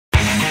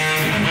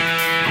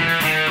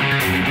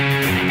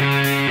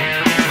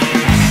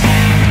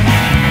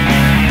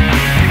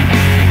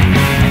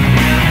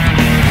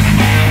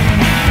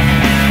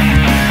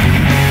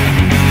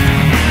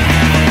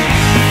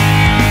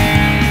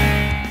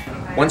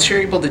once you're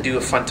able to do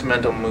a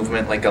fundamental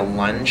movement like a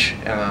lunge,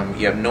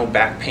 you have no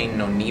back pain,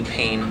 no knee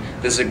pain.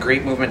 This is a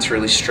great movement to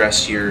really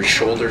stress your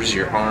shoulders,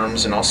 your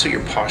arms, and also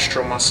your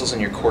postural muscles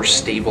and your core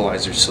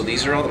stabilizers. So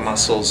these are all the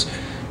muscles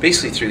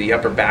basically through the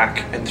upper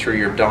back and through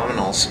your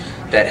abdominals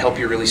that help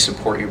you really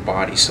support your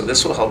body. So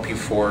this will help you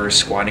for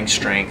squatting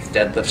strength,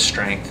 deadlift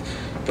strength,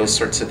 those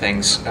sorts of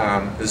things.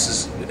 This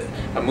is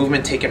a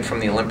movement taken from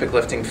the Olympic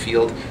lifting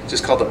field. It's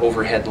just called the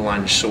overhead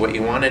lunge. So what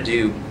you want to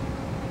do,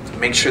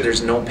 make sure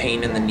there's no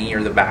pain in the knee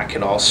or the back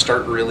at all.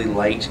 Start really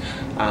light,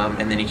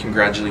 and then you can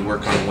gradually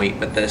work on weight.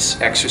 But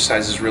this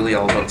exercise is really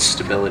all about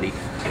stability.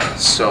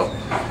 So.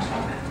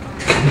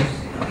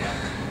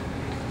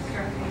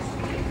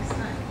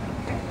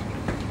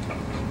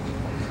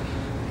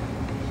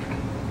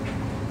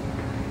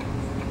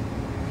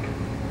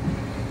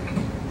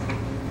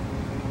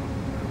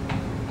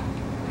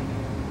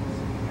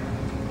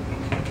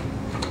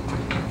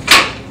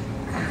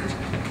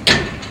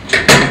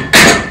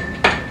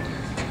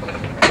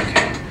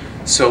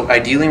 So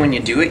ideally when you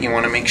do it, you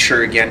want to make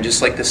sure, again,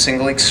 just like the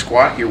single leg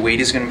squat, your weight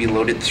is going to be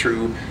loaded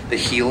through the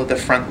heel of the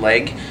front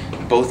leg.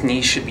 Both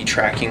knees should be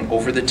tracking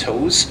over the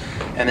toes.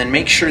 And then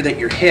make sure that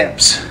your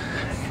hips,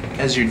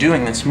 as you're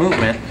doing this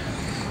movement,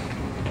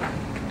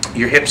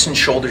 your hips and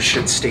shoulders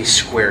should stay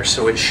square.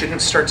 So it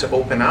shouldn't start to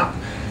open up.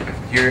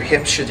 Your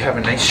hips should have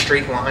a nice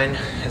straight line,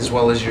 as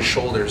well as your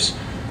shoulders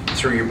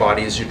through your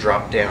body as you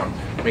drop down.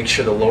 Make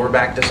sure the lower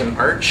back doesn't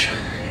arch,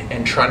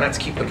 and try not to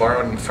keep the bar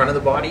out in front of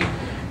the body.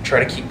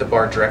 Try to keep the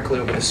bar directly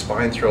over the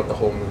spine throughout the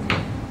whole movement.